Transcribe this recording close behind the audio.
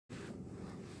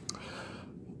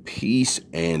Peace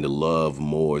and love,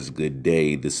 Moors. Good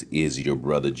day. This is your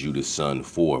brother Judas Son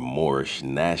for Moorish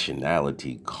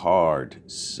Nationality Card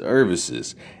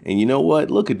Services. And you know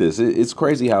what? Look at this. It's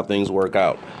crazy how things work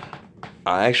out.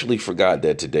 I actually forgot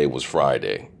that today was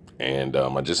Friday, and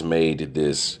I just made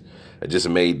this.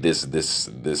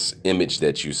 This image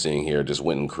that you're seeing here. Just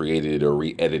went and created or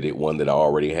re-edited one that I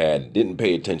already had. Didn't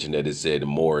pay attention that it said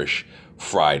Moorish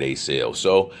Friday sale.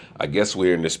 So I guess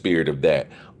we're in the spirit of that.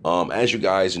 As you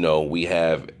guys know, we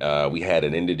had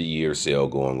an end of the year sale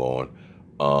going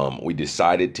on. We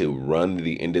decided to run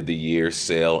the end of the year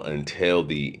sale until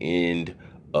the end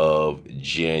of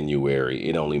January.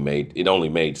 It only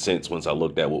made sense once I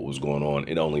looked at what was going on.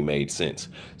 It only made sense.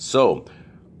 So,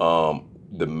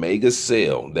 the mega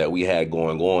sale that we had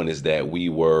going on is that we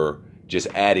were just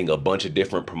adding a bunch of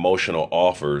different promotional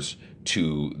offers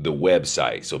to the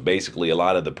website. So basically a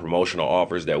lot of the promotional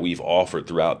offers that we've offered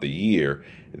throughout the year,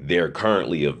 they're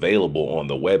currently available on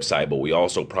the website, but we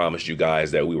also promised you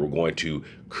guys that we were going to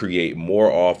create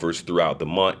more offers throughout the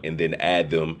month and then add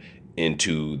them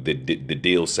into the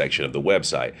deal section of the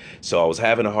website. So I was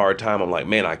having a hard time. I'm like,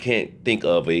 man, I can't think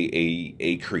of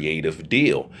a creative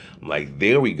deal. I'm like,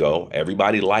 there we go.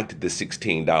 Everybody liked the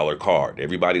 $16 card.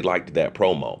 Everybody liked that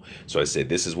promo. So I said,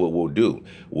 this is what we'll do.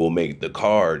 We'll make the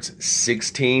cards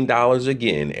 $16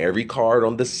 again. Every card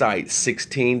on the site,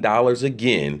 $16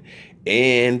 again.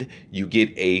 And you get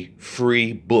a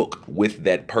free book with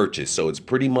that purchase. So it's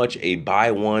pretty much a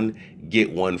buy one,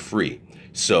 get one free.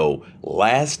 So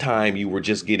last time you were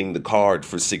just getting the card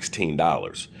for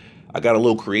 $16. I got a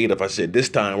little creative. I said, this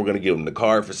time we're going to give them the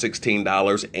card for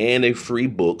 $16 and a free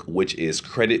book, which is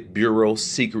Credit Bureau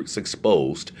Secrets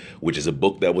Exposed, which is a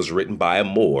book that was written by a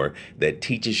Moor that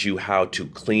teaches you how to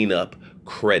clean up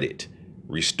credit,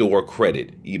 restore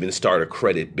credit, even start a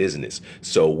credit business.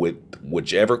 So with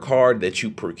whichever card that you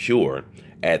procure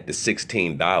at the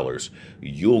 $16,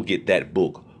 you'll get that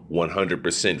book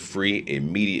 100% free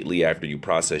immediately after you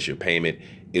process your payment.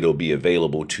 It'll be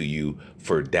available to you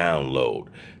for download.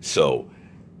 So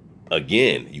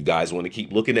again, you guys want to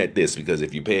keep looking at this, because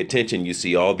if you pay attention, you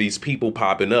see all these people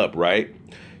popping up, right?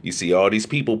 You see all these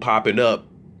people popping up,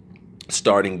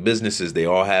 starting businesses. They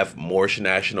all have Moorish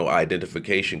national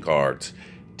identification cards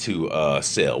to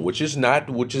sell, which is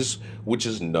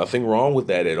nothing wrong with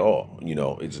that at all. You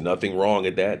know, it's nothing wrong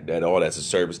at that at all. That's a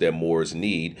service that Moors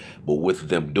need. But with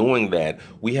them doing that,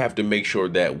 we have to make sure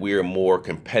that we're more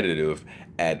competitive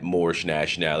at Moorish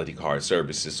Nationality Card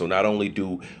Services. So not only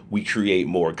do we create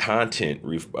more content,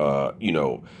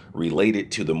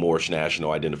 related to the Moorish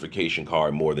National Identification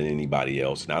Card more than anybody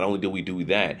else. Not only do we do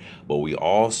that, but we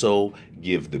also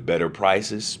give the better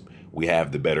prices. We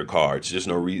have the better cards. There's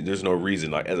no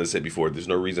reason, like as I said before, there's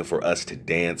no reason for us to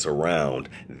dance around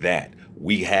that.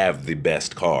 We have the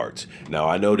best cards. Now,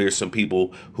 I know there's some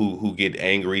people who get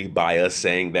angry by us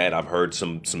saying that. I've heard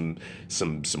some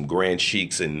grand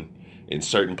sheiks in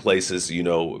certain places,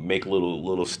 make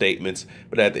little statements,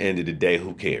 but at the end of the day,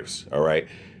 who cares? All right.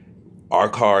 Our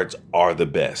cards are the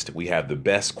best. We have the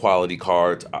best quality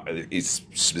cards. It's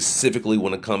specifically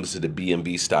when it comes to the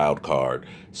B&B styled card,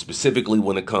 specifically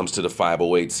when it comes to the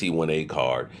 508c1a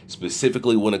card,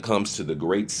 specifically when it comes to the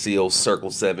Great Seal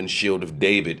Circle 7 Shield of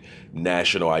David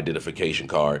National Identification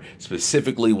Card,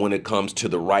 specifically when it comes to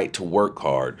the Right to Work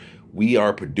card. We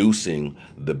are producing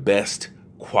the best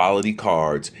quality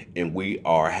cards, and we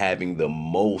are having the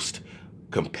most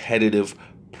competitive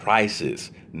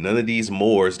prices. None of these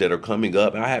Moors that are coming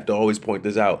up, and I have to always point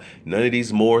this out, none of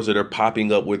these Moors that are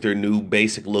popping up with their new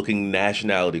basic looking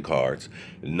nationality cards,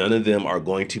 none of them are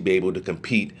going to be able to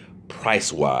compete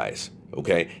price wise.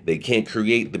 Okay, they can't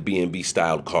create the B&B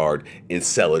styled card and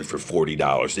sell it for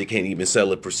 $40. They can't even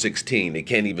sell it for $16. They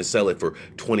can't even sell it for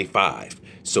 $25.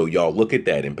 So y'all look at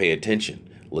that and pay attention.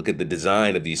 Look at the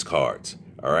design of these cards.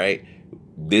 All right,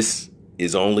 this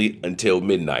is only until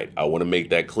midnight. I want to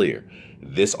make that clear.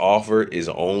 This offer is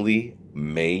only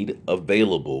made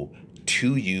available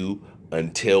to you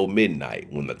until midnight.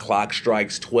 When the clock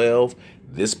strikes 12,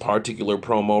 this particular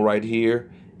promo right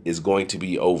here is going to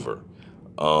be over.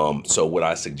 So what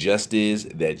I suggest is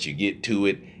that you get to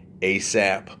it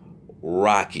ASAP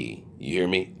Rocky. You hear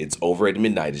me? It's over at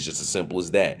midnight. It's just as simple as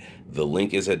that. The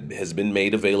link has been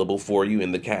made available for you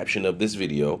in the caption of this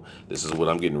video. This is what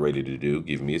I'm getting ready to do.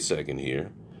 Give me a second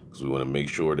here, because we want to make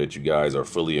sure that you guys are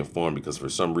fully informed, because for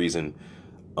some reason,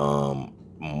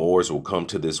 Moors will come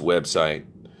to this website.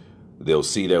 They'll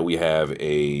see that we have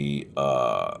a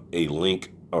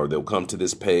link, or they'll come to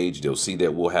this page. They'll see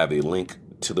that we'll have a link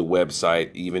to the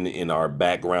website, even in our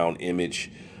background image.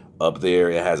 up there.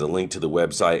 It has a link to the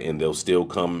website, and they'll still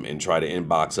come and try to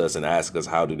inbox us and ask us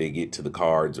how do they get to the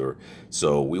cards. Or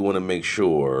so we want to make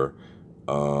sure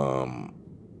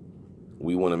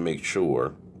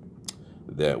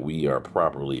that we are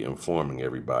properly informing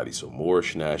everybody. So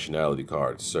Moorish Nationality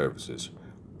Card Services,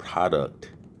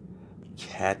 product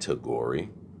category,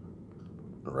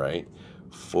 right,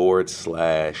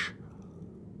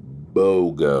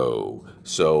 /BOGO.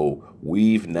 So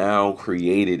we've now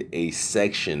created a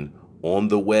section on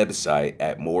the website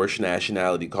at Moorish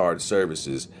Nationality Card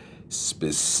Services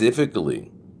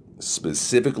specifically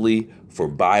for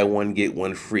buy one, get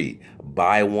one free.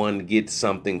 Buy one, get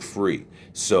something free.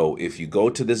 So if you go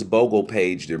to this BOGO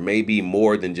page, there may be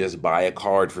more than just buy a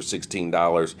card for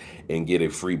 $16 and get a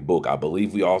free book. I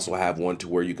believe we also have one to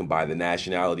where you can buy the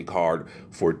Nationality card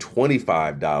for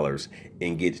 $25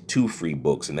 and get 2 free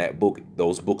books. And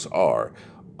those books are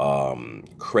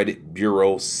Credit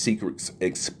Bureau Secrets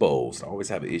Exposed. I always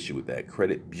have an issue with that.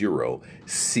 Credit Bureau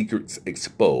Secrets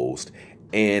Exposed.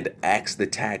 And Axe the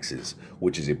Taxes,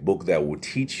 which is a book that will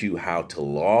teach you how to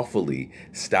lawfully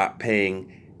stop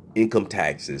paying income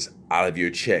taxes out of your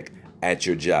check at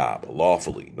your job.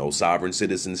 Lawfully. No sovereign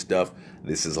citizen stuff.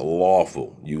 This is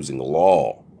lawful, using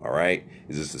law. All right?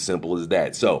 It's just as simple as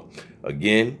that. So,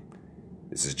 again,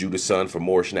 this is Judah Son for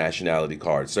Moorish Nationality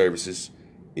Card Services.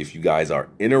 If you guys are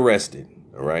interested,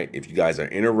 all right, if you guys are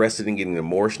interested in getting the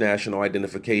Moorish National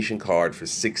Identification Card for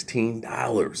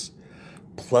 $16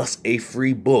 plus a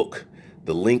free book,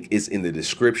 the link is in the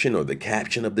description or the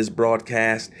caption of this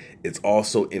broadcast. It's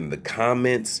also in the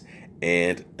comments,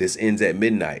 and this ends at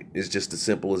midnight. It's just as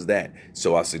simple as that.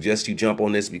 So I suggest you jump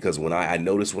on this, because when I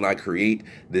noticed when I create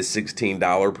this $16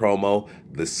 promo,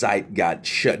 the site got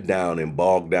shut down and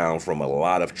bogged down from a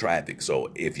lot of traffic.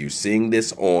 So if you're seeing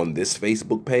this on this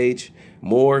Facebook page,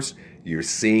 Moors, you're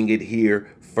seeing it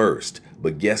here first.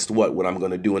 But guess what I'm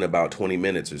going to do in about 20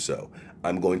 minutes or so?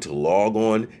 I'm going to log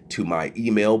on to my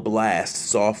email blast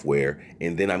software,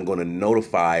 and then I'm going to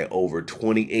notify over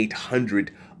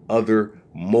 2,800 other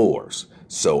Moors.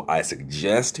 So I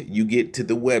suggest you get to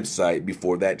the website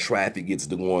before that traffic gets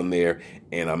to go on there.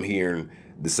 And I'm hearing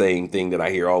the same thing that I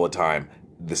hear all the time.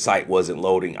 The site wasn't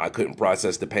loading. I couldn't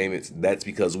process the payments. That's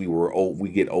because we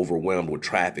get overwhelmed with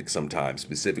traffic sometimes,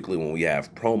 specifically when we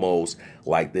have promos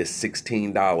like this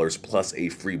 $16 plus a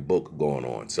free book going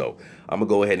on. So I'm going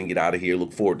to go ahead and get out of here.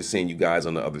 Look forward to seeing you guys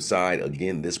on the other side.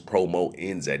 Again, this promo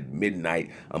ends at midnight.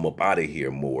 I'm up out of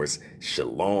here, Moors.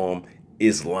 Shalom,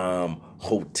 Islam,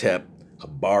 Hotep,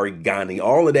 Habari Ghani,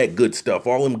 all of that good stuff,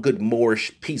 all them good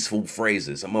Moorish peaceful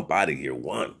phrases. I'm up out of here.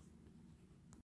 One.